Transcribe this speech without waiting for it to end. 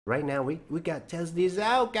Right now, we got to test these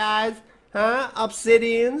out, guys. Huh?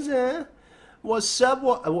 Obsidians, huh? What's up?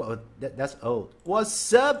 That's old.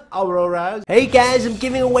 What's up, Aurora? Hey guys, I'm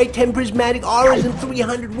giving away 10 prismatic auras and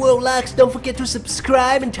 300 world locks. Don't forget to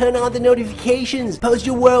subscribe and turn on the notifications. Post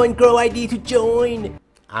your world and grow ID to join.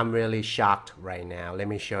 I'm really shocked right now. Let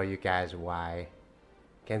me show you guys why.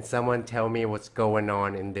 Can someone tell me what's going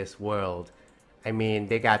on in this world? I mean,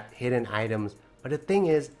 they got hidden items, but the thing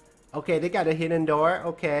is, okay, they got a hidden door.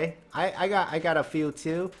 Okay, I got a few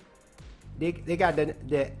too. They got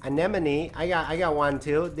the anemone. I got one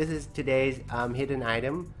too. This is today's hidden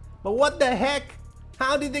item. But what the heck?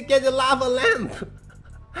 How did they get the lava lamp?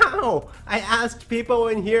 How? I asked people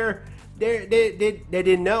in here. They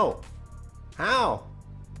didn't know. How?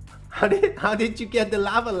 How did you get the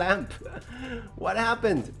lava lamp? What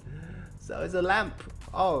happened? So it's a lamp.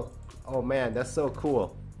 Oh man, that's so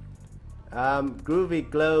cool. Groovy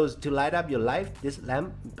glows to light up your life. This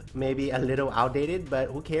lamp may be a little outdated, but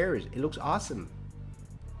who cares? It looks awesome.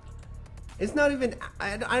 It's not even,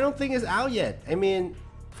 I don't think it's out yet. I mean,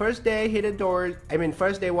 first day hidden doors,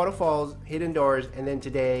 first day waterfalls, hidden doors, and then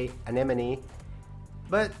today anemone.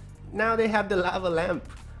 But now they have the lava lamp.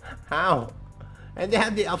 How? And they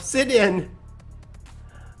have the obsidian.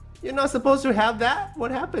 You're not supposed to have that?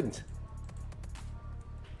 What happened?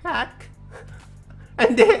 Hack.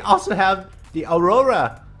 And they also have the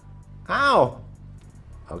Aurora. How?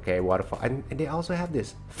 Okay, waterfall. And they also have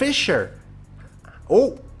this Fissure.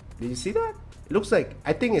 Oh, did you see that? It looks like,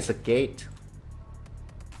 I think it's a gate.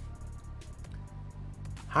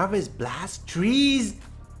 Harvest blast trees.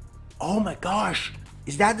 Oh my gosh.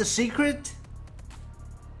 Is that the secret?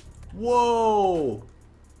 Whoa.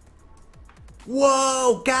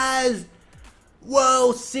 Whoa, guys.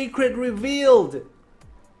 Whoa, secret revealed.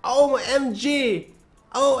 OMG.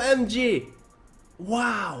 OMG.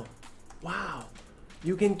 Wow. Wow.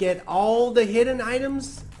 You can get all the hidden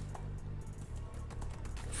items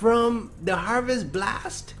from the Harvest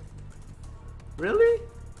Blast? Really?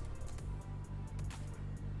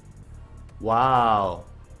 Wow.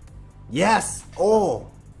 Yes. Oh,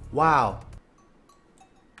 wow.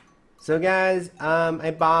 So guys,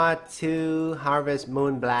 I bought 2 Harvest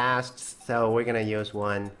Moon Blasts, so we're gonna use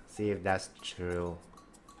one, see if that's true.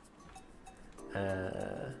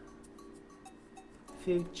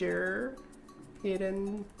 Future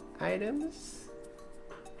hidden items.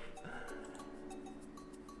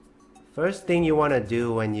 First thing you want to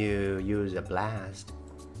do when you use a blast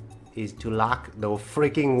is to lock the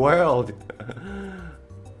freaking world.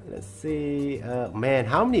 Let's see. Man,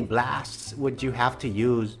 how many blasts would you have to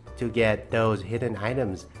use to get those hidden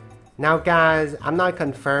items? Now guys, I'm not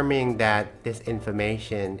confirming that this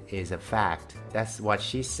information is a fact. That's what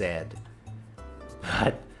she said.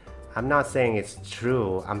 But I'm not saying it's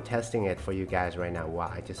true. I'm testing it for you guys right now.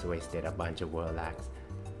 Wow, I just wasted a bunch of world lags.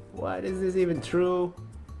 What, is this even true?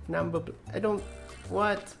 I don't,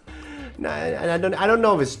 what? No, I don't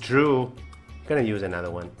know if it's true. I'm gonna use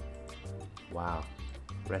another one. Wow,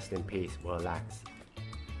 rest in peace, world lags.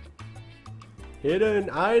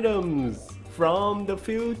 Hidden items from the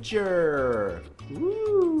future.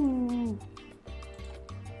 Woo!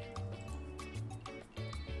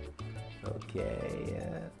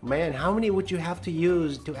 Okay, man, how many would you have to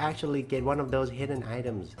use to actually get one of those hidden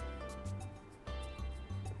items?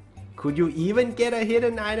 Could you even get a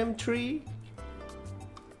hidden item tree?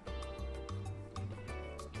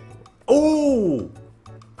 Oh!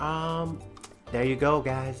 There you go,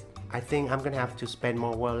 guys. I think I'm gonna have to spend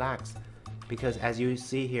more world lags, because as you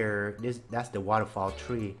see here, that's the waterfall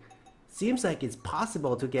tree. Seems like it's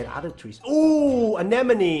possible to get other trees. Oh,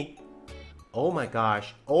 anemone! Oh my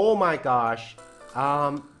gosh. Oh my gosh.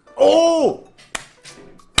 Oh!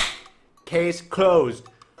 Case closed.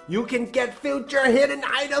 You can get future hidden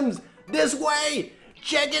items this way.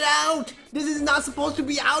 Check it out. This is not supposed to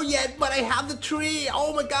be out yet, but I have the tree.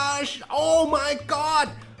 Oh my gosh. Oh my god.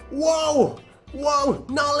 Whoa. Whoa.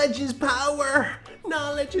 Knowledge is power.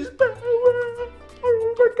 Knowledge is power.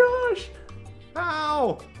 Oh my gosh.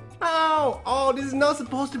 Ow. Ow. Oh, this is not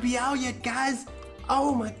supposed to be out yet, guys.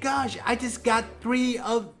 Oh my gosh, I just got 3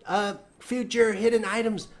 of future hidden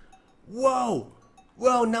items. Whoa,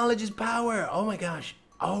 whoa, knowledge is power. Oh my gosh.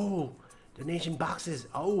 Oh, donation boxes.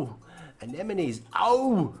 Oh, anemones.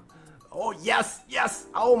 Oh, oh yes, yes.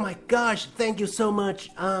 Oh my gosh, thank you so much,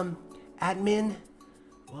 admin.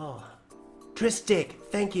 Whoa, Tristic,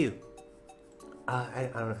 thank you. I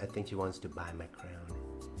don't know, I think she wants to buy my crown.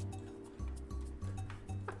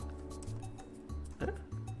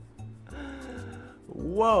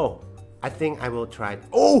 Whoa, I think I will try.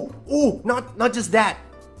 Oh, not just that.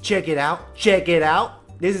 Check it out. Check it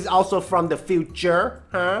out. This is also from the future,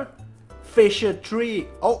 huh? Fissure tree.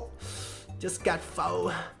 Oh, just got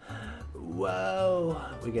full. Whoa,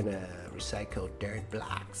 we're gonna recycle dirt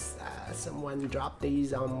blocks. Someone dropped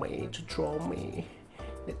these on me to troll me.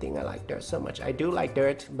 They think I like dirt so much. I do like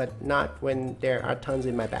dirt, but not when there are tons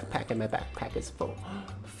in my backpack and my backpack is full.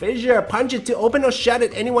 Fissure, punch it to open or shut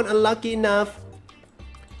it. Anyone unlucky enough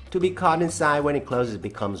to be caught inside when it closes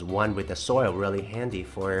becomes one with the soil. Really handy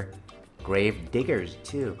for grave diggers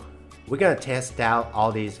too. We're gonna test out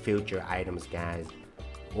all these future items, guys.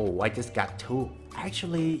 Oh, I just got 2.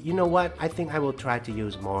 Actually, you know what? I think I will try to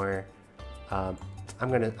use more. I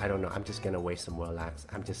don't know. I'm just gonna waste some Warlocks.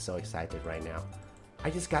 I'm just so excited right now. I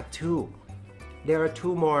just got 2. There are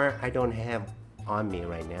 2 more I don't have on me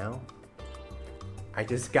right now. I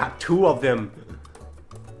just got 2 of them.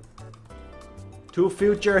 2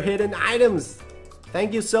 future hidden items.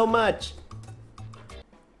 Thank you so much.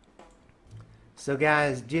 So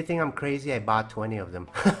guys, do you think I'm crazy? I bought 20 of them.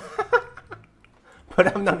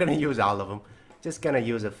 But I'm not gonna use all of them. Just gonna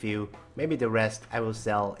use a few. Maybe the rest I will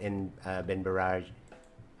sell in BenBarrage.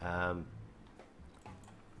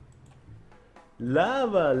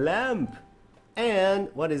 Lava lamp. And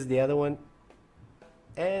what is the other one?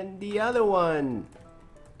 And the other one,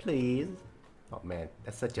 please. Oh man,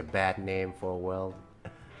 that's such a bad name for a world.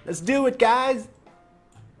 Let's do it, guys.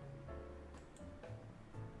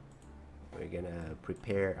 We're gonna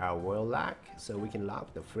prepare our world lock so we can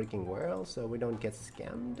lock the freaking world so we don't get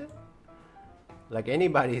scammed. Like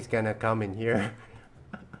anybody's gonna come in here.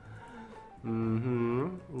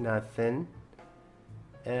 Nothing.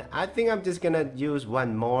 I think I'm just gonna use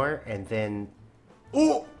one more and then...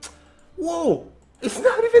 Oh! Whoa! It's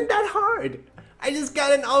not even that hard! I just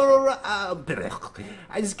got an Aurora...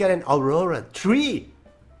 I just got an Aurora tree!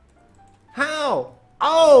 How?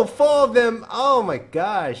 Oh, 4 of them! Oh my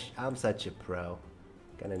gosh! I'm such a pro.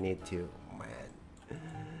 Gonna need to, man,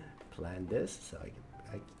 plan this so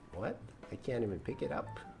I what? I can't even pick it up.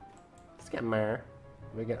 Scammer.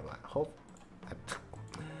 We're gonna hope.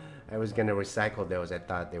 I was gonna recycle those. I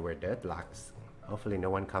thought they were dirt blocks. Hopefully no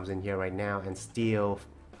one comes in here right now and steal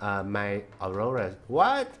my Aurora.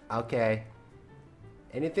 What? Okay.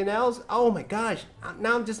 Anything else? Oh my gosh!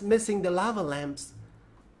 Now I'm just missing the lava lamps.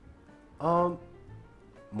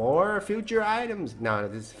 More future items. No,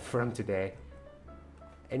 this is from today.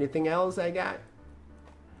 Anything else I got?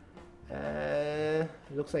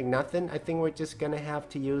 Looks like nothing. I think we're just gonna have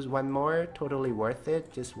to use one more. Totally worth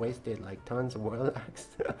it. Just wasted like tons of Warlocks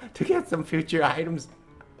to get some future items.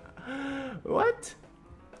 What?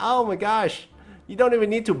 Oh my gosh. You don't even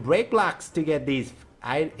need to break blocks to get these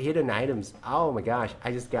hidden items. Oh my gosh.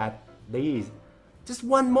 I just got these. Just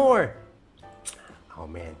one more. Oh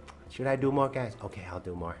man. Should I do more, guys? Okay, I'll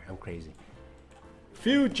do more. I'm crazy.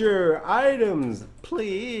 Future items,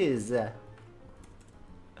 please.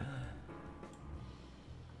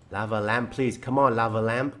 Lava lamp, please. Come on, lava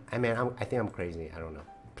lamp. I mean, I think I'm crazy. I don't know.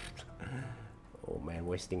 Oh man,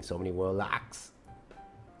 wasting so many Warlocks.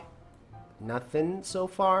 Nothing so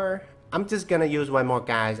far. I'm just gonna use one more,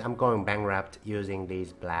 guys. I'm going bankrupt using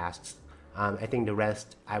these blasts. I think the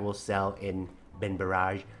rest I will sell in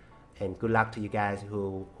BenBarrage. And good luck to you guys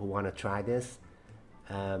who want to try this.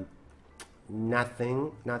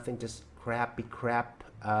 Nothing, just crappy crap.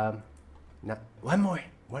 One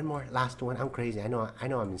more, last one. I'm crazy. I know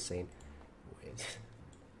I'm insane. Wait.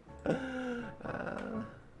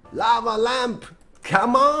 Lava lamp,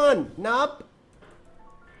 come on, nope.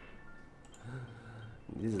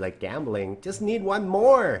 This is like gambling. Just need one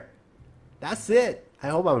more. That's it. I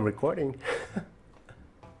hope I'm recording.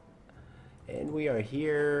 And we are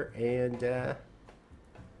here, and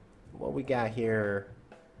what we got here?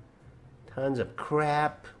 Tons of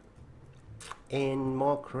crap, and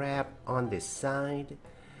more crap on this side.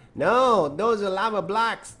 No, those are lava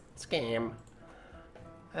blocks. Scam.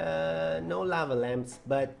 No lava lamps,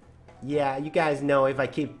 but yeah, you guys know if I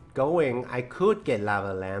keep going, I could get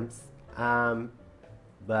lava lamps.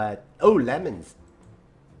 But oh, lemons.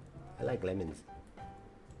 I like lemons.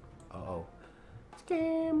 Uh-oh.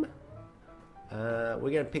 Scam.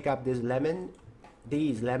 We're gonna pick up this lemon.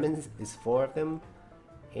 These lemons is 4 of them,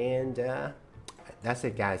 and that's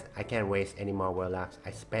it, guys. I can't waste any more Warlocks.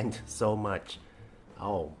 I spent so much.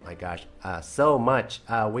 Oh my gosh, so much.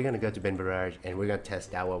 We're gonna go to BenBarrage and we're gonna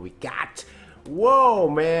test out what we got. Whoa,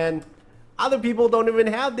 man! Other people don't even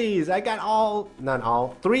have these. I got not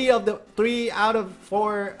all, 3 out of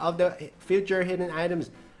 4 of the future hidden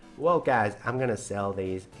items. Whoa, guys, I'm gonna sell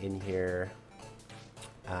these in here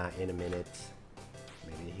in a minute.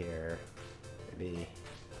 Maybe here, maybe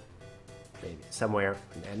somewhere.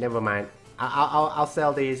 Never mind. I'll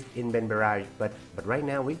sell these in BenBarrage, but right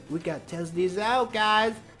now we gotta test these out,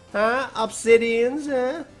 guys. Huh? Obsidians,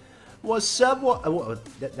 huh? What's up?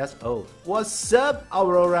 That's old. What's up,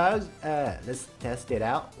 Aurora? Let's test it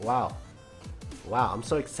out. Wow, I'm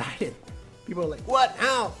so excited. People are like, what?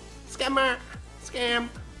 Ow, scammer, scam.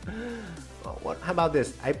 Oh, what? How about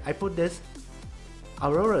this? I put this.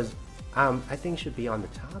 Aurora's, I think should be on the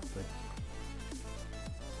top,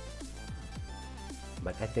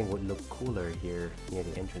 but I think would look cooler here near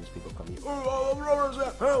the entrance. People come here. Oh, Aurora's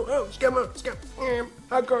up. Oh, scammer, scam,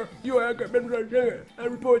 hacker, you a hacker, BenBarrage. I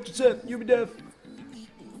report you said you be deaf.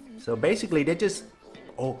 So basically, they just,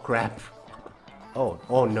 oh crap. Oh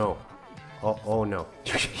no. Oh no.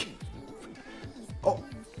 Oh,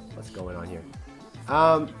 what's going on here?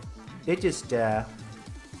 They just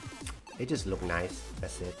look nice.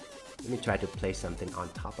 That's it. Let me try to place something on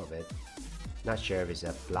top of it. Not sure if it's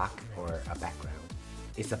a block or a background.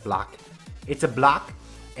 It's a block. It's a block,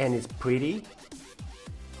 and it's pretty.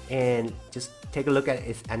 And just take a look at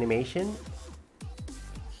its animation.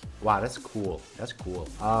 Wow, that's cool. That's cool.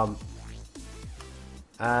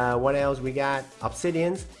 What else we got?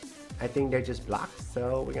 Obsidians. I think they're just blocks,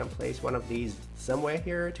 so we're gonna place one of these somewhere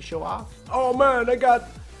here to show off. Oh man, I got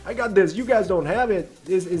this. You guys don't have it.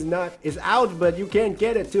 This is not. It's out, but you can't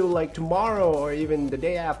get it till like tomorrow or even the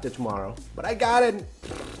day after tomorrow. But I got it.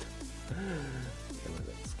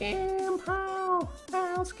 Scam, how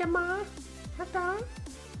scammer, hacker.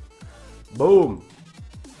 Boom.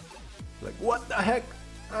 Like what the heck?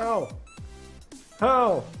 How?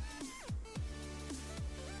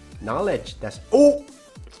 Knowledge. That's oh.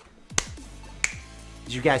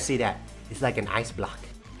 Did you guys see that? It's like an ice block.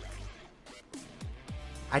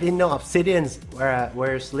 I didn't know obsidians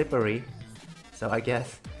were slippery, so I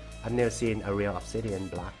guess I've never seen a real obsidian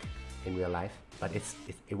block in real life, but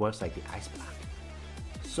it works like the ice block.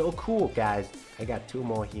 So cool, guys. I got 2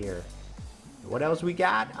 more here. What else we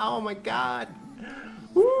got? Oh my god.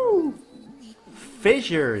 Woo!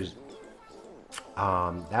 Fissures.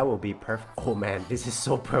 That will be perfect. Oh man, this is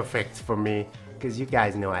so perfect for me, because you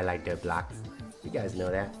guys know I like dirt blocks. You guys know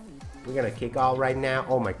that. We're gonna kick off right now.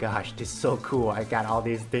 Oh my gosh, this is so cool. I got all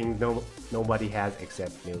these things nobody has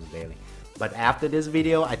except News Daily. But after this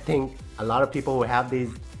video, I think a lot of people will have these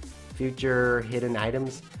future hidden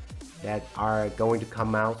items that are going to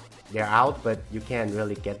come out. They're out, but you can't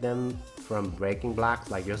really get them from breaking blocks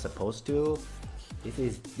like you're supposed to.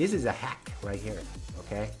 This is a hack right here,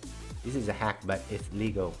 okay? This is a hack, but it's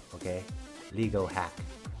legal, okay? Legal hack.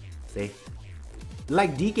 See?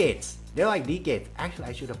 Like D-gates. They're like D-gates. Actually,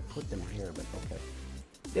 I should have put them here, but okay.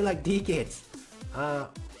 They're like D-gates. Oh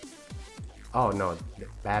no,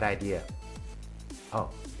 bad idea. Oh,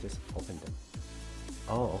 just open them.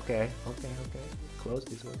 Oh, okay. Close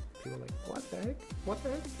this one. People are like, what the heck? What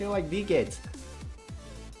the heck? They're like D-gates.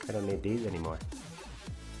 I don't need these anymore.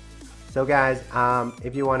 So guys,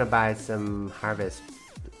 if you want to buy some harvest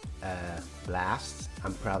blasts,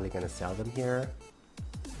 I'm probably gonna sell them here.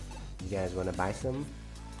 You guys want to buy some?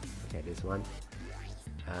 Okay, this one.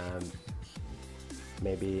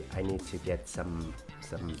 Maybe I need to get some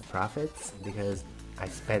profits because I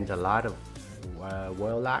spent a lot of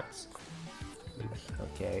world locks.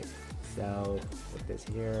 Okay, so put this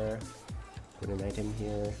here. Put an item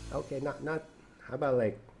here. Okay, not. How about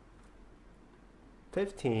like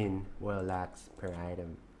 15 world locks per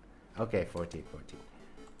item? Okay, 14.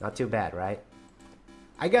 Not too bad, right?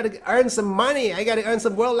 I gotta earn some money. I gotta earn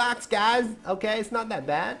some world locks, guys. Okay, it's not that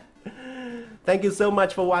bad. Thank you so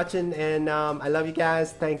much for watching, and I love you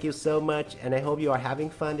guys. Thank you so much, and I hope you are having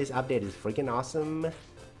fun. This update is freaking awesome,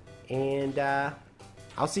 and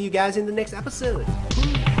I'll see you guys in the next episode.